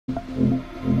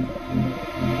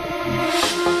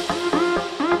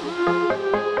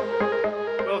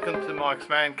Frank's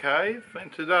Man Cave,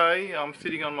 and today I'm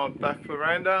sitting on my back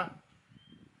veranda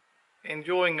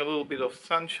enjoying a little bit of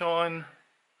sunshine.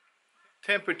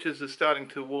 Temperatures are starting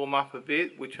to warm up a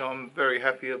bit, which I'm very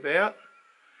happy about.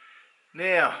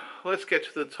 Now let's get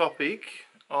to the topic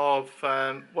of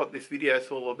what this video is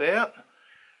all about,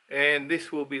 and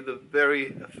this will be the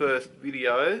very first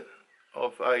video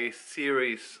of a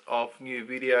series of new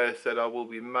videos that I will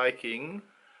be making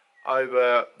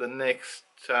over the next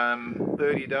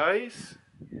 30 days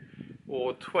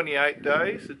or 28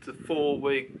 days. It's a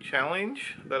 4-week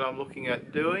challenge that I'm looking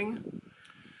at doing,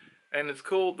 and it's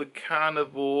called the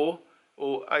Carnivore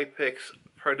or Apex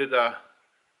Predator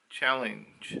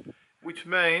Challenge, which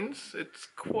means it's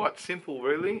quite simple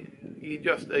really. You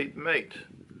just eat meat.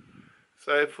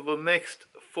 So for the next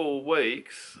 4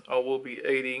 weeks I will be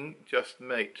eating just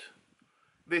meat.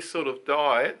 This sort of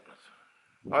diet,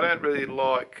 I don't really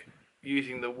like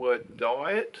using the word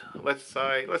diet. Let's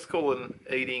call it an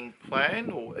eating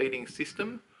plan or eating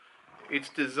system. It's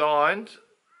designed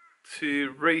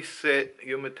to reset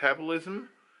your metabolism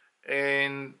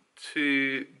and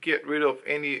to get rid of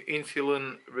any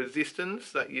insulin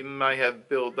resistance that you may have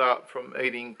built up from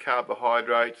eating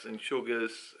carbohydrates and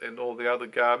sugars and all the other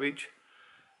garbage.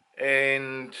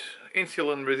 And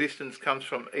insulin resistance comes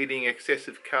from eating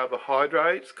excessive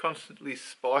carbohydrates, constantly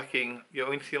spiking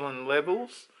your insulin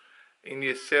levels, and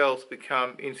your cells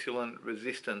become insulin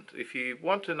resistant. If you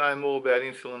want to know more about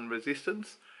insulin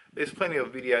resistance, there's plenty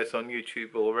of videos on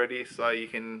YouTube already, so you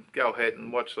can go ahead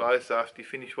and watch those after you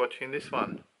finish watching this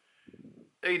one.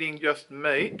 Eating just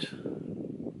meat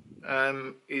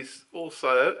is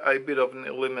also a bit of an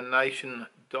elimination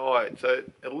diet, so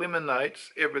it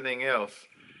eliminates everything else.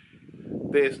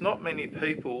 There's not many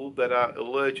people that are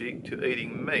allergic to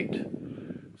eating meat,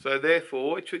 so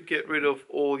therefore it should get rid of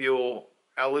all your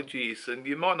allergies, and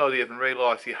you might not even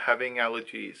realise you're having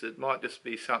allergies. It might just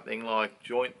be something like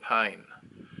joint pain,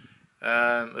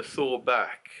 a sore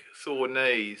back, sore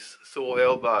knees, sore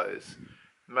elbows,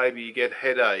 maybe you get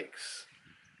headaches,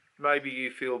 maybe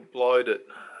you feel bloated,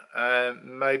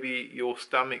 maybe your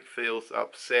stomach feels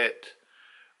upset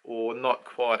or not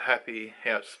quite happy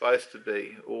how it's supposed to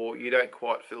be, or you don't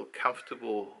quite feel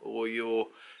comfortable, or your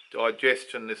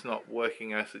digestion is not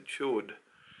working as it should.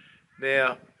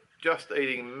 Now, just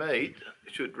eating meat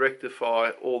should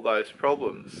rectify all those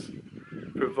problems,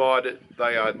 provided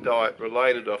they are diet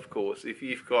related, of course. If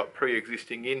you've got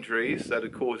pre-existing injuries that are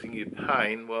causing you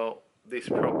pain, well, this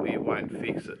probably won't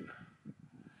fix it.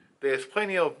 There's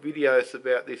plenty of videos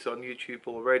about this on YouTube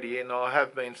already, and I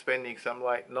have been spending some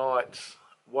late nights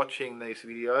watching these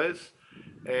videos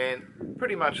and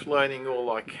pretty much learning all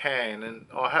I can. And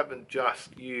I haven't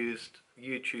just used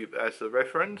YouTube as a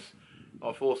reference.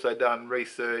 I've also done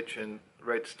research and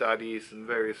read studies and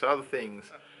various other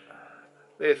things.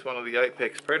 There's one of the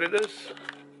apex predators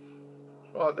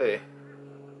right there.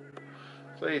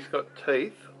 So he's got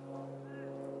teeth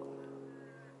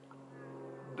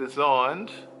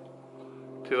designed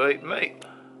to eat meat.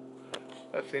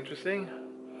 That's interesting.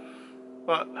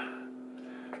 But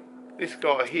this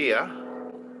guy here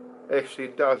actually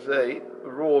does eat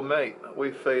raw meat.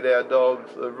 We feed our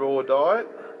dogs a raw diet,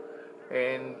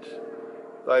 and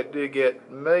they do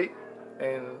get meat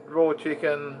and raw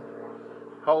chicken,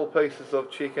 whole pieces of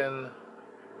chicken,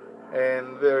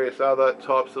 and various other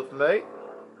types of meat,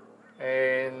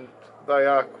 and they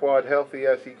are quite healthy,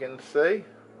 as you can see.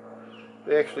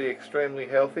 They're actually extremely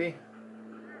healthy,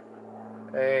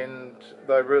 and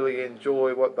they really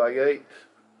enjoy what they eat,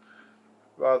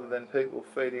 rather than people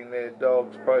feeding their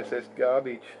dogs processed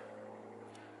garbage.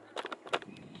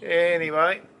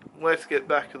 Anyway, let's get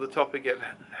back to the topic at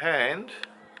hand.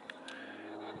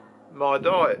 My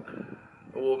diet,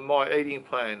 or my eating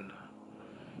plan.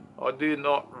 I do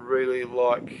not really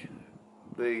like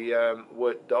the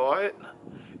word diet.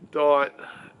 Diet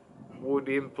would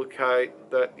implicate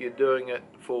that you're doing it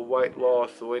for weight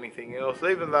loss or anything else,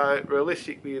 even though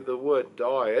realistically the word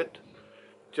diet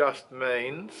just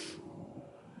means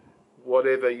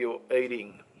whatever you're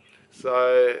eating.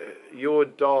 So your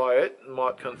diet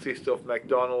might consist of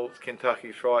McDonald's,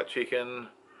 Kentucky Fried Chicken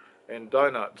and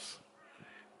donuts.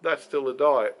 That's still a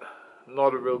diet.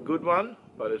 Not a real good one,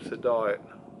 but it's a diet.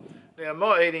 Now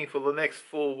my eating for the next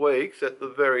 4 weeks at the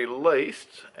very least,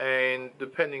 and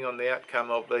depending on the outcome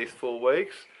of these 4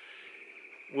 weeks,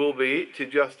 will be to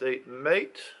just eat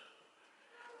meat,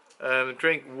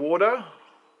 drink water,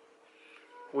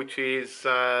 which is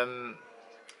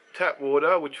tap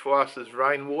water, which for us is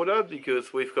rainwater,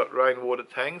 because we've got rainwater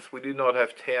tanks. We do not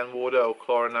have town water or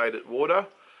chlorinated water,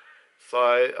 so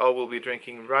I will be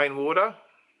drinking rainwater.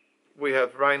 We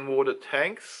have rainwater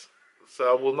tanks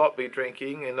So I will not be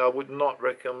drinking, and I would not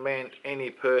recommend any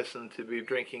person to be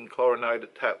drinking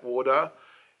chlorinated tap water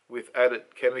with added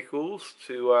chemicals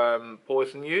to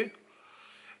poison you.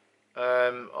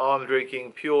 I'm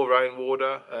drinking pure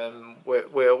rainwater.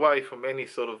 We're away from any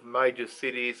sort of major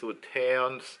cities or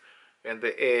towns, and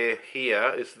the air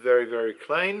here is very, very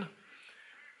clean.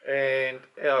 And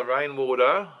our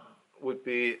rainwater would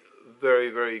be very,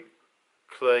 very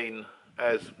clean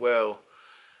as well.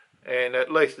 And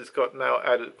at least it's got no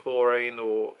added chlorine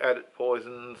or added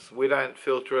poisons. We don't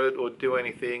filter it or do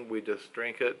anything. We just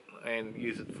drink it and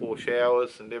use it for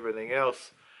showers and everything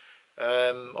else.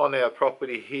 On our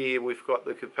property here, we've got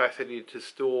the capacity to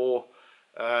store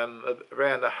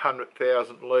around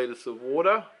 100,000 litres of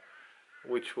water,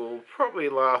 which will probably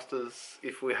last us,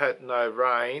 if we had no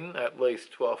rain, at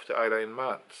least 12 to 18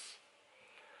 months.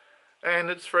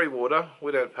 And it's free water.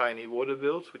 We don't pay any water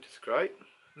bills, which is great.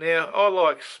 Now, I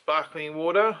like sparkling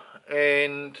water,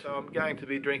 and I'm going to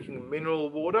be drinking mineral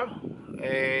water,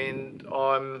 and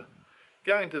I'm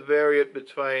going to vary it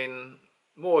between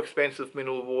more expensive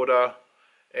mineral water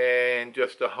and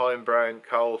just a homegrown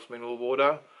Coles mineral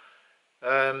water.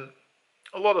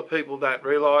 A lot of people don't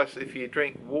realise if you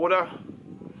drink water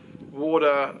with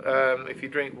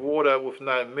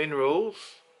no minerals,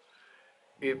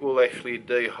 it will actually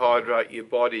dehydrate your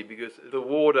body, because the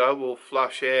water will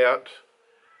flush out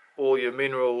all your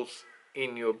minerals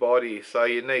in your body. So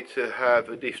you need to have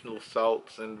additional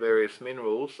salts and various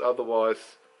minerals,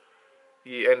 otherwise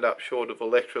you end up short of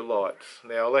electrolytes.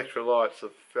 Now, electrolytes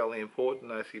are fairly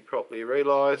important, as you probably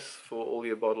realise, for all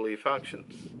your bodily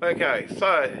functions. Okay,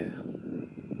 so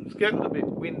it's getting a bit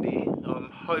windy.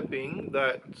 I'm hoping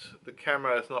that the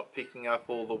camera is not picking up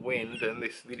all the wind and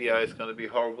this video is going to be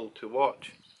horrible to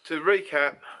watch. To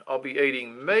recap, I'll be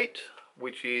eating meat,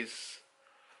 which is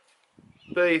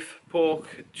beef,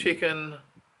 pork, chicken,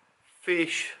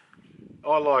 fish.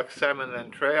 I like salmon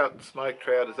and trout. Smoked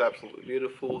trout is absolutely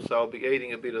beautiful, so I'll be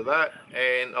eating a bit of that.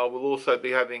 And I will also be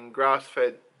having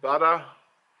grass-fed butter,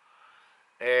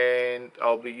 and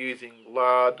I'll be using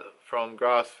lard from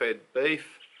grass-fed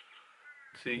beef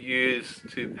to use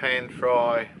to pan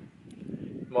fry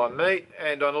my meat.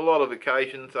 And on a lot of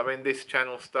occasions, I mean, this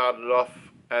channel started off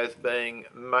as being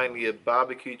mainly a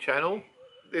barbecue channel.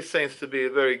 This seems to be a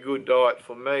very good diet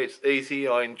for me. It's easy.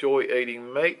 I enjoy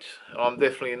eating meat. I'm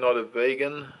definitely not a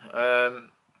vegan.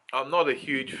 I'm not a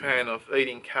huge fan of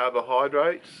eating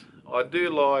carbohydrates. I do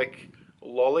like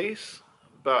lollies,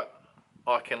 but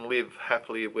I can live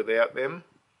happily without them.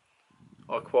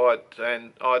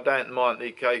 And I don't mind the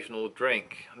occasional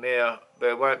drink. Now,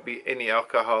 there won't be any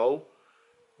alcohol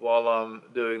while I'm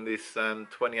doing this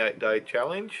 28-day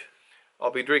challenge.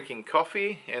 I'll be drinking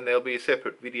coffee, and there'll be a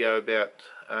separate video about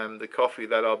the coffee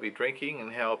that I'll be drinking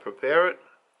and how I'll prepare it.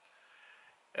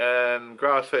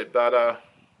 Grass-fed butter,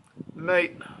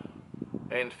 meat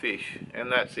and fish,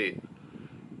 and that's it.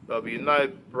 There'll be no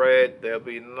bread, there'll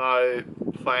be no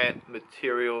plant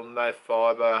material, no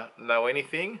fibre, no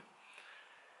anything.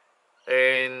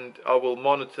 And I will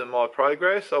monitor my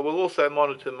progress. I will also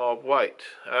monitor my weight.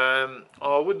 I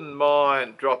wouldn't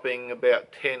mind dropping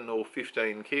about 10 or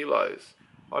 15 kilos.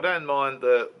 I don't mind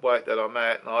the weight that I'm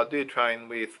at, and I do train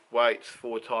with weights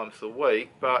 4 times a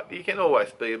week, but you can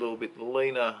always be a little bit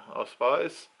leaner, I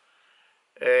suppose,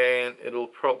 and it'll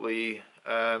probably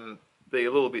be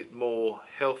a little bit more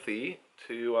healthy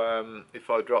to, if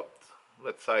I dropped,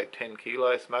 let's say, 10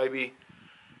 kilos maybe,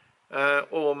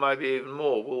 or maybe even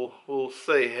more. We'll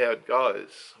see how it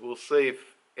goes. We'll see if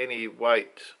any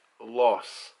weight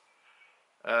loss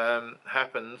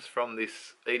happens from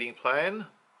this eating plan,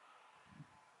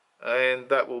 and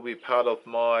that will be part of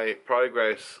my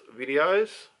progress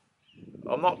videos.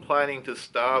 I'm not planning to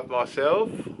starve myself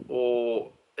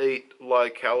or eat low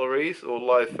calories or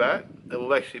low fat.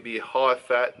 It'll actually be high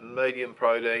fat, medium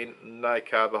protein, no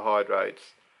carbohydrates.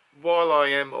 While I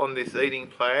am on this eating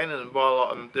plan and while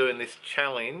I'm doing this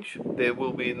challenge, there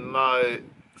will be no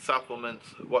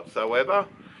supplements whatsoever.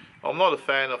 I'm not a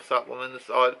fan of supplements.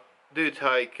 I do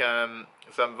take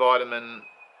some vitamin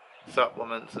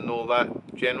supplements and all that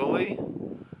generally,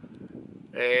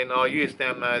 and I use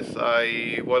them as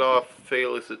what I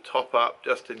feel is a top up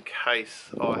just in case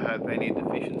I have any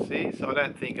deficiencies. I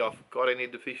don't think I've got any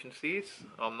deficiencies,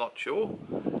 I'm not sure.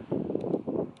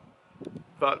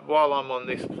 But while I'm on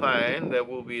this plan, there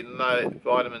will be no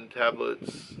vitamin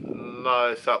tablets,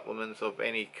 no supplements of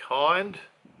any kind.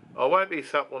 I won't be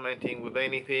supplementing with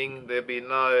anything. There'll be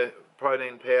no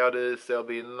protein powders, there'll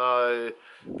be no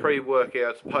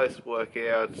pre-workouts,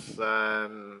 post-workouts,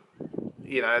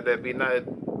 there'll be no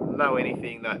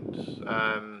anything that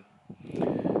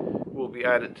will be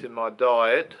added to my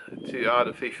diet to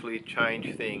artificially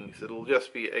change things. It'll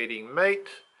just be eating meat,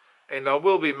 and I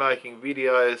will be making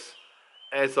videos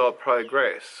as I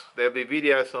progress. There'll be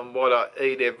videos on what I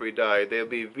eat every day. There'll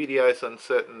be videos on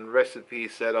certain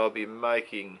recipes that I'll be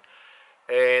making,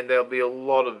 and there'll be a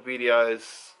lot of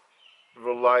videos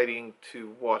relating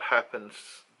to what happens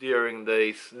during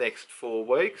these next 4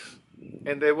 weeks.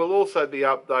 And there will also be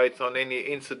updates on any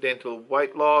incidental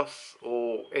weight loss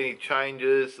or any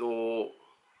changes or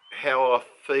how I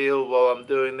feel while I'm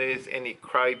doing this, any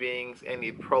cravings,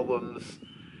 any problems,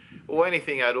 or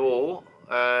anything at all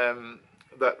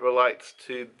that relates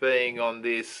to being on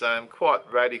this quite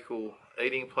radical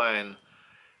eating plan.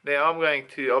 Now, I'm going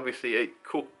to obviously eat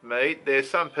cooked meat. There's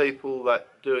some people that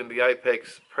doing the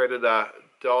Apex Predator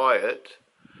diet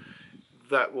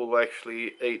that will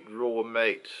actually eat raw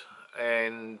meat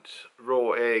and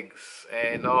raw eggs,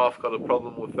 and I've got a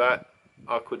problem with that.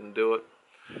 I couldn't do it.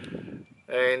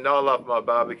 And I love my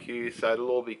barbecue, so it'll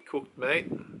all be cooked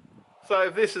meat. So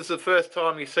if this is the first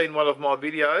time you've seen one of my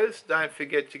videos, don't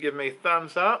forget to give me a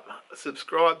thumbs up,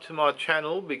 subscribe to my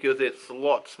channel because it's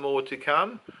lots more to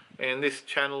come, and this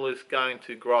channel is going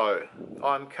to grow.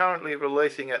 I'm currently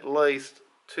releasing at least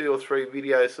 2 or 3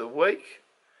 videos a week,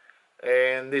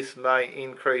 and this may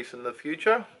increase in the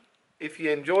future. If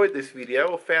you enjoyed this video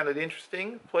or found it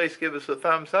interesting, please give us a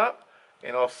thumbs up,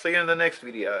 and I'll see you in the next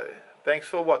video. Thanks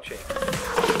for watching.